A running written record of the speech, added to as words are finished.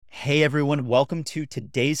Hey everyone, welcome to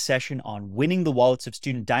today's session on winning the wallets of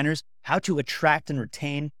student diners, how to attract and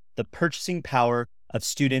retain the purchasing power of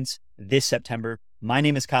students this September. My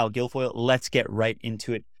name is Kyle Guilfoyle. Let's get right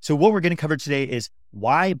into it. So what we're going to cover today is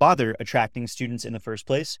why bother attracting students in the first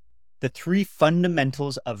place, the 3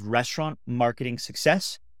 fundamentals of restaurant marketing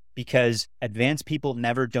success, because advanced people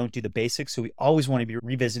never don't do the basics. So we always want to be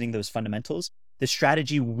revisiting those fundamentals, the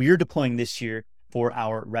strategy we're deploying this year for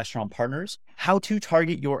our restaurant partners, how to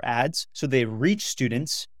target your ads so they reach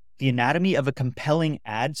students, the anatomy of a compelling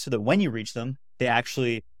ad so that when you reach them, they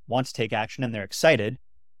actually want to take action and they're excited,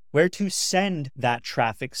 where to send that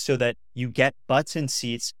traffic so that you get butts in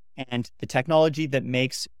seats, and the technology that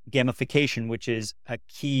makes gamification, which is a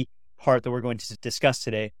key part that we're going to discuss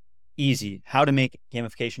today, easy, how to make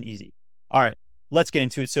gamification easy. All right, let's get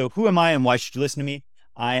into it. So who am I and why should you listen to me?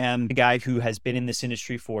 I am a guy who has been in this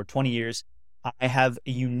industry for 20 years. I have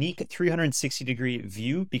a unique 360-degree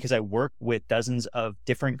view because I work with dozens of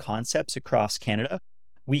different concepts across Canada.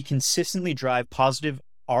 We consistently drive positive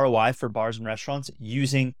ROI for bars and restaurants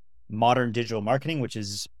using modern digital marketing, which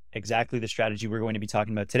is exactly the strategy we're going to be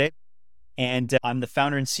talking about today. And I'm the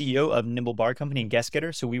founder and CEO of Nimble Bar Company and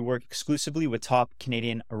GuestGetter. So we work exclusively with top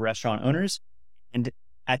Canadian restaurant owners. And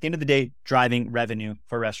at the end of the day, driving revenue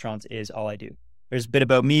for restaurants is all I do. There's a bit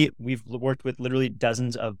about me. We've worked with literally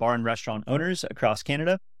dozens of bar and restaurant owners across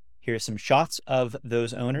Canada. Here are some shots of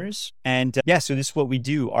those owners. And so this is what we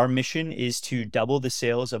do. Our mission is to double the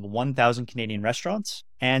sales of 1,000 Canadian restaurants.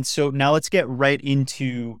 And so now let's get right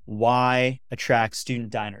into why attract student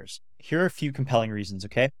diners. Here are a few compelling reasons,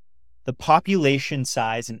 okay? The population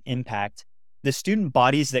size and impact. The student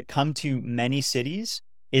bodies that come to many cities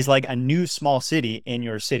is like a new small city in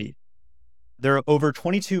your city. There are over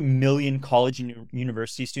 22 million college and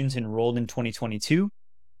university students enrolled in 2022.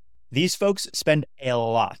 These folks spend a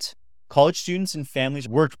lot. College students and families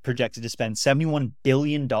were projected to spend $71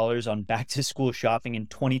 billion on back-to-school shopping in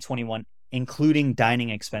 2021, including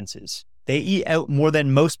dining expenses. They eat out more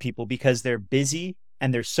than most people because they're busy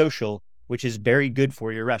and they're social, which is very good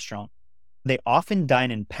for your restaurant. They often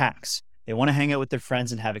dine in packs. They want to hang out with their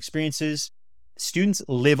friends and have experiences. Students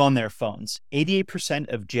live on their phones.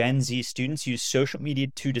 88% of Gen Z students use social media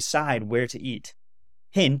to decide where to eat.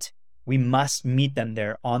 Hint, we must meet them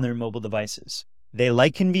there on their mobile devices. They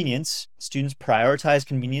like convenience. Students prioritize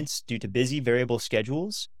convenience due to busy variable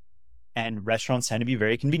schedules, and restaurants tend to be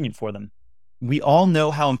very convenient for them. We all know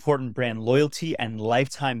how important brand loyalty and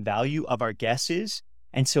lifetime value of our guests is,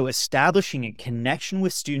 and so establishing a connection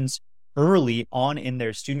with students early on in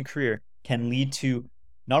their student career can lead to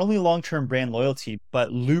not only long-term brand loyalty,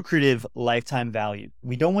 but lucrative lifetime value.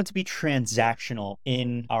 We don't want to be transactional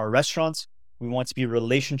in our restaurants. We want to be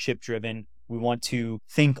relationship-driven. We want to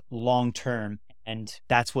think long-term, and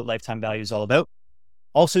that's what lifetime value is all about.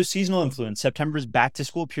 Also, seasonal influence. September's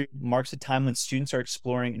back-to-school period marks a time when students are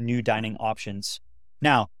exploring new dining options.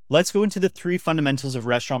 Now, let's go into the 3 fundamentals of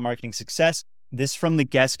restaurant marketing success. This is from the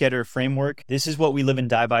GuestGetter framework. This is what we live and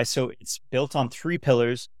die by. So it's built on 3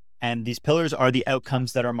 pillars. And these pillars are the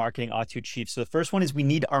outcomes that our marketing ought to achieve. So the first one is we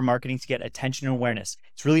need our marketing to get attention and awareness.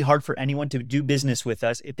 It's really hard for anyone to do business with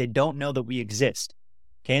us if they don't know that we exist.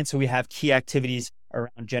 Okay, and so we have key activities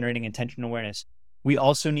around generating attention and awareness. We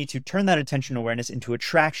also need to turn that attention and awareness into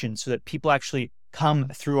attraction so that people actually come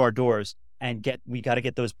through our doors and we got to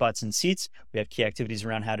get those butts in seats. We have key activities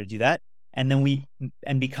around how to do that. And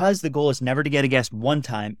because the goal is never to get a guest one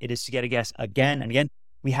time, it is to get a guest again and again.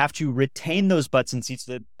 We have to retain those butts and seats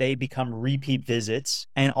so that they become repeat visits.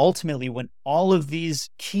 And ultimately, when all of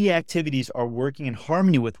these key activities are working in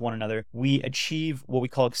harmony with one another, we achieve what we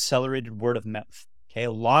call accelerated word of mouth. Okay,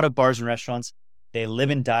 a lot of bars and restaurants, they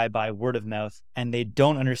live and die by word of mouth, and they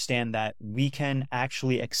don't understand that we can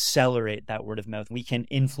actually accelerate that word of mouth. We can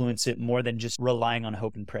influence it more than just relying on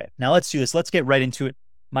hope and pray. Now let's do this. Let's get right into it.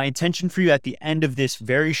 My intention for you at the end of this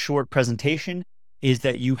very short presentation is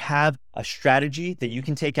that you have a strategy that you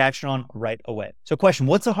can take action on right away. So question,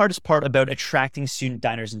 what's the hardest part about attracting student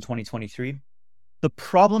diners in 2023? The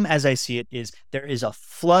problem as I see it is there is a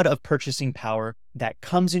flood of purchasing power that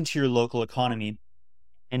comes into your local economy,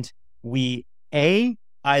 and we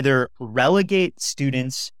either relegate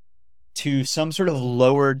students to some sort of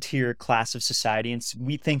lower tier class of society, and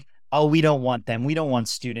we think, oh, we don't want them, we don't want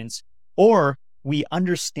students, or we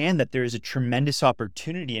understand that there is a tremendous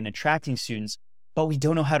opportunity in attracting students, but we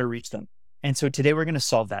don't know how to reach them. And so today we're going to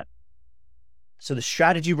solve that. So the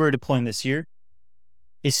strategy we're deploying this year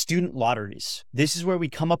is student lotteries. This is where we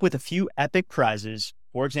come up with a few epic prizes.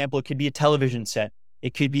 For example, it could be a television set.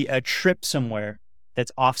 It could be a trip somewhere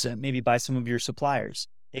that's offset, maybe by some of your suppliers.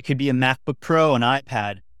 It could be a MacBook Pro, an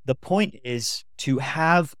iPad. The point is to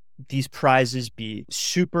have these prizes be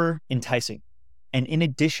super enticing. And in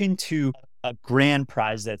addition to a grand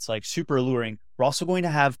prize that's like super alluring, we're also going to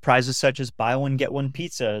have prizes such as buy one, get one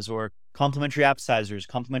pizzas, or complimentary appetizers,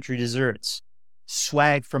 complimentary desserts,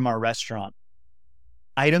 swag from our restaurant,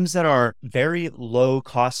 items that are very low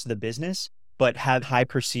cost to the business, but have high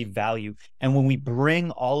perceived value. And when we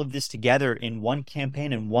bring all of this together in one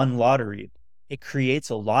campaign and one lottery, it creates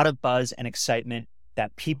a lot of buzz and excitement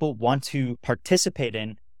that people want to participate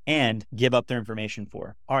in and give up their information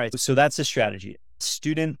for. All right, so that's the strategy.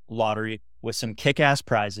 Student lottery with some kick-ass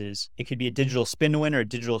prizes. It could be a digital spin to win or a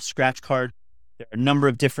digital scratch card. There are a number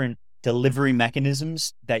of different delivery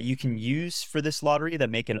mechanisms that you can use for this lottery that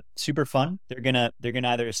make it super fun. They're gonna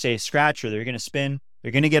either say scratch or they're gonna spin.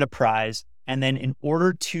 They're gonna get a prize. And then in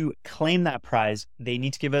order to claim that prize, they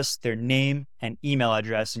need to give us their name and email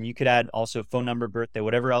address. And you could add also phone number, birthday,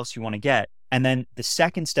 whatever else you want to get. And then the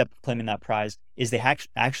second step of claiming that prize is they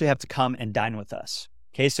actually have to come and dine with us.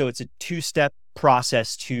 Okay, so it's a two-step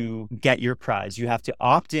process to get your prize. You have to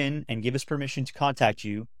opt in and give us permission to contact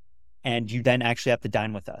you, and you then actually have to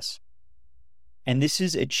dine with us. And this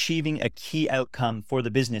is achieving a key outcome for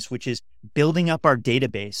the business, which is building up our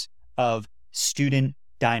database of student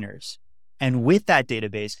diners. And with that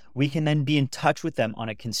database, we can then be in touch with them on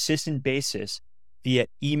a consistent basis via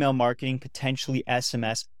email marketing, potentially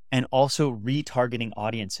SMS, and also retargeting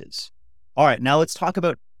audiences. All right, now let's talk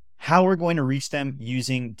about how we're going to reach them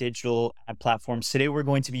using digital ad platforms. Today, we're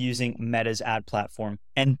going to be using Meta's ad platform.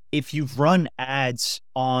 And if you've run ads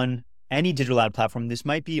on any digital ad platform, this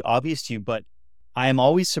might be obvious to you, but I am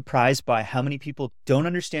always surprised by how many people don't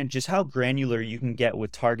understand just how granular you can get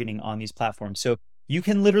with targeting on these platforms. So you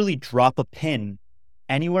can literally drop a pin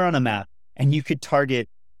anywhere on a map and you could target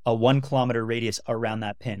a 1 kilometer radius around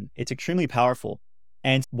that pin. It's extremely powerful.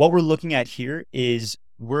 And what we're looking at here is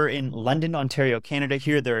we're in London, Ontario, Canada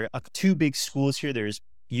here. There are two big schools here. There's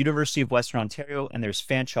University of Western Ontario and there's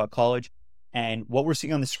Fanshawe College. And what we're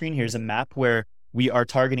seeing on the screen here is a map where we are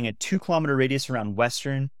targeting a 2 kilometer radius around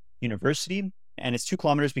Western University. And it's 2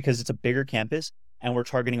 kilometers because it's a bigger campus. And we're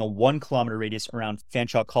targeting a 1 kilometer radius around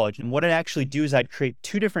Fanshawe College. And what I'd actually do is I'd create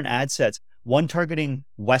two different ad sets, one targeting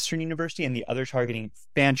Western University and the other targeting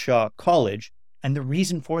Fanshawe College. And the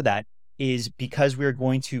reason for that is because we're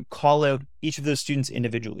going to call out each of those students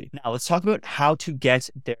individually. Now, let's talk about how to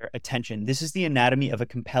get their attention. This is the anatomy of a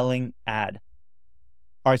compelling ad.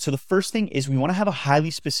 All right, so the first thing is we want to have a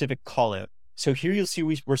highly specific call out. So here you'll see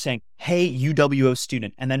we're saying, hey, UWO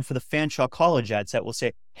student. And then for the Fanshawe College ad set, we'll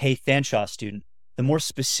say, hey, Fanshawe student. The more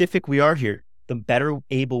specific we are here, the better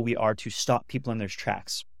able we are to stop people in their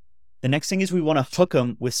tracks. The next thing is we want to hook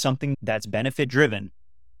them with something that's benefit driven.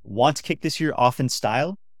 Want to kick this year off in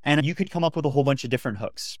style? And you could come up with a whole bunch of different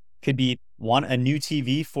hooks. Could be want a new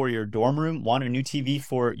TV for your dorm room, want a new TV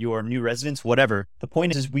for your new residence, whatever. The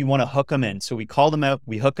point is we want to hook them in. So we call them out,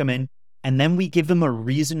 we hook them in, and then we give them a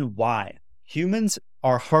reason why. Humans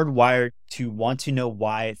are hardwired to want to know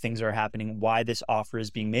why things are happening, why this offer is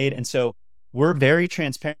being made. And so we're very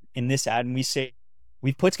transparent in this ad. And we say,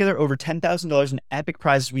 we've put together over $10,000 in epic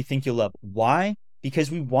prizes we think you'll love. Why? Because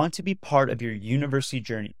we want to be part of your university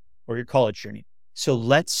journey or your college journey. So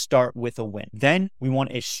let's start with a win. Then we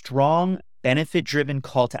want a strong benefit-driven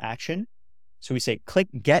call to action. So we say, click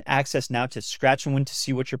get access now to scratch and win to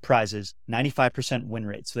see what your prize is, 95% win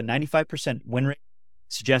rate. So the 95% win rate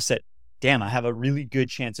suggests that, damn, I have a really good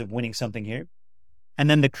chance of winning something here. And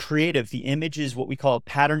then the creative, the image is what we call a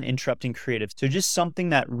pattern interrupting creative. So just something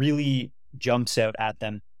that really jumps out at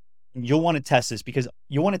them. You'll want to test this because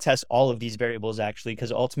you'll want to test all of these variables actually,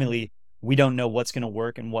 because ultimately we don't know what's going to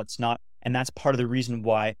work and what's not. And that's part of the reason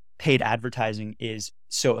why paid advertising is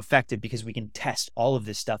so effective, because we can test all of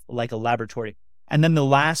this stuff like a laboratory. And then the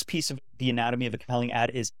last piece of the anatomy of a compelling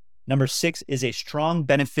ad is number 6 is a strong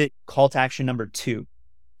benefit call to action number 2.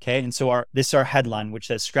 Okay. And so this is our headline, which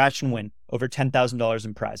says scratch and win over $10,000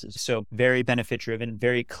 in prizes. So very benefit driven,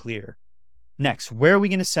 very clear. Next, where are we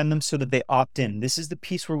going to send them so that they opt in? This is the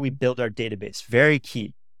piece where we build our database. Very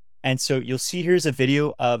key. And so you'll see here's a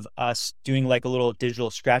video of us doing like a little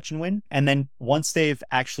digital scratch and win. And then once they've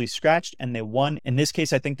actually scratched and they won, in this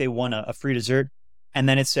case, I think they won a free dessert. And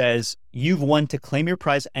then it says, you've won. To claim your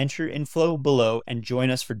prize, enter your info below and join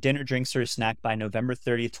us for dinner, drinks, or a snack by November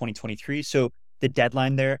 30th, 2023. So the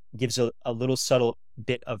deadline there gives a little subtle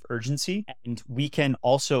bit of urgency. And we can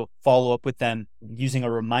also follow up with them using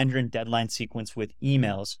a reminder and deadline sequence with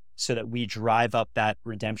emails so that we drive up that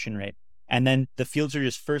redemption rate. And then the fields are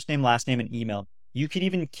just first name, last name, and email. You could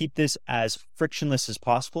even keep this as frictionless as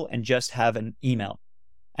possible and just have an email.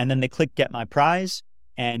 And then they click get my prize.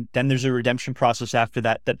 And then there's a redemption process after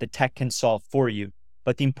that the tech can solve for you.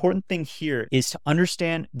 But the important thing here is to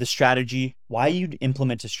understand the strategy, why you'd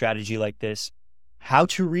implement a strategy like this, how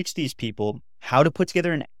to reach these people, how to put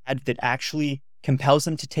together an ad that actually compels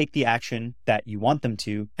them to take the action that you want them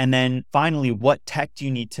to. And then finally, what tech do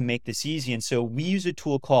you need to make this easy? And so we use a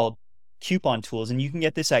tool called Coupon Tools, and you can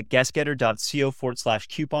get this at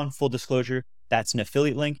guestgetter.co/coupon. Full disclosure, that's an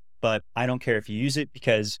affiliate link, but I don't care if you use it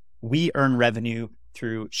because we earn revenue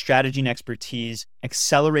through strategy and expertise,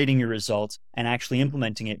 accelerating your results and actually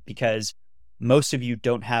implementing it, because most of you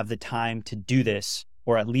don't have the time to do this,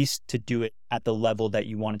 or at least to do it at the level that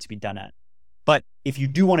you want it to be done at. But if you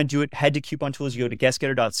do want to do it, head to Coupon Tools. You go to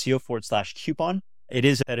guestgetter.co/coupon. It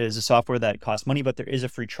is a software that costs money, but there is a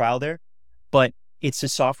free trial there. But it's a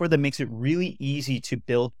software that makes it really easy to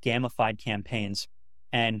build gamified campaigns.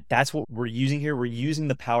 And that's what we're using here. We're using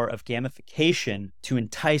the power of gamification to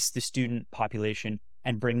entice the student population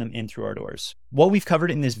and bring them in through our doors. What we've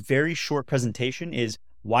covered in this very short presentation is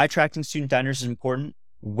why attracting student diners is important,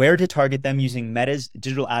 where to target them using Meta's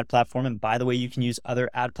digital ad platform. And by the way, you can use other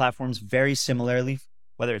ad platforms very similarly,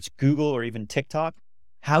 whether it's Google or even TikTok,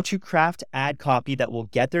 how to craft ad copy that will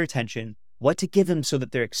get their attention, what to give them so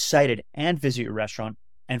that they're excited and visit your restaurant,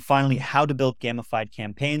 and finally, how to build gamified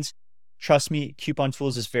campaigns. Trust me, Coupon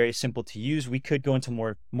Tools is very simple to use. We could go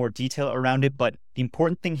into more detail around it, but the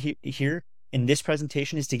important thing here in this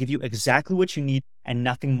presentation is to give you exactly what you need and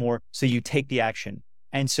nothing more, so you take the action.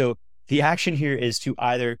 And so the action here is to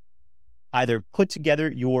either put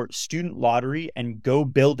together your student lottery and go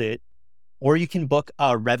build it, or you can book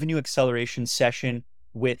a revenue acceleration session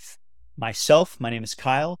with myself. My name is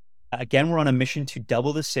Kyle. Again, we're on a mission to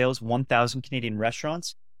double the sales, 1,000 Canadian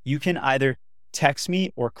restaurants. You can either text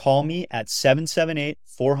me or call me at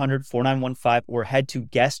 778-400-4915 or head to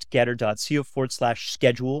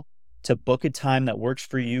guestgetter.co/schedule to book a time that works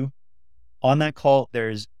for you. On that call,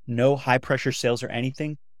 there's no high pressure sales or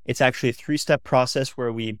anything. It's actually a 3-step process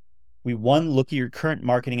where we one, look at your current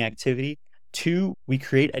marketing activity. 2, we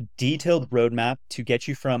create a detailed roadmap to get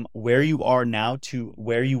you from where you are now to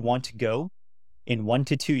where you want to go in 1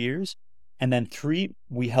 to 2 years. And then 3,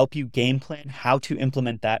 we help you game plan how to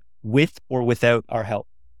implement that with or without our help.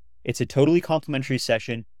 It's a totally complimentary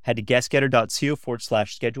session. Head to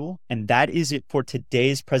guestgetter.co/schedule. And that is it for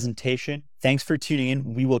today's presentation. Thanks for tuning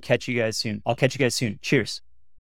in. We will catch you guys soon. I'll catch you guys soon. Cheers.